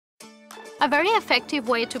A very effective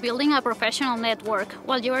way to building a professional network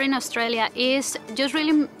while you're in Australia is just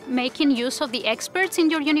really making use of the experts in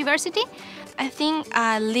your university. I think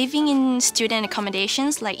living in student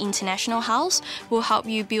accommodations like international house will help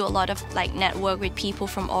you build a lot of network with people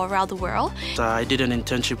from all around the world. I did an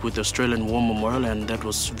internship with the Australian War Memorial, and that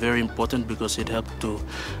was very important because it helped to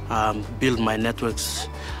build my networks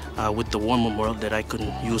with the War Memorial that I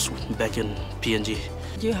couldn't use back in PNG.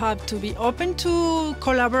 You have to be open to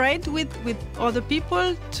collaborate with other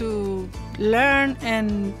people, to learn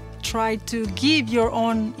and try to give your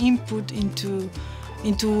own input into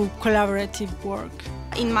collaborative work.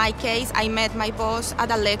 In my case, I met my boss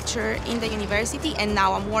at a lecture in the university, and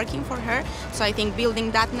now I'm working for her. So I think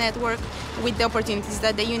building that network with the opportunities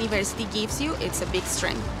that the university gives you, it's a big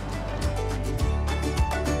strength.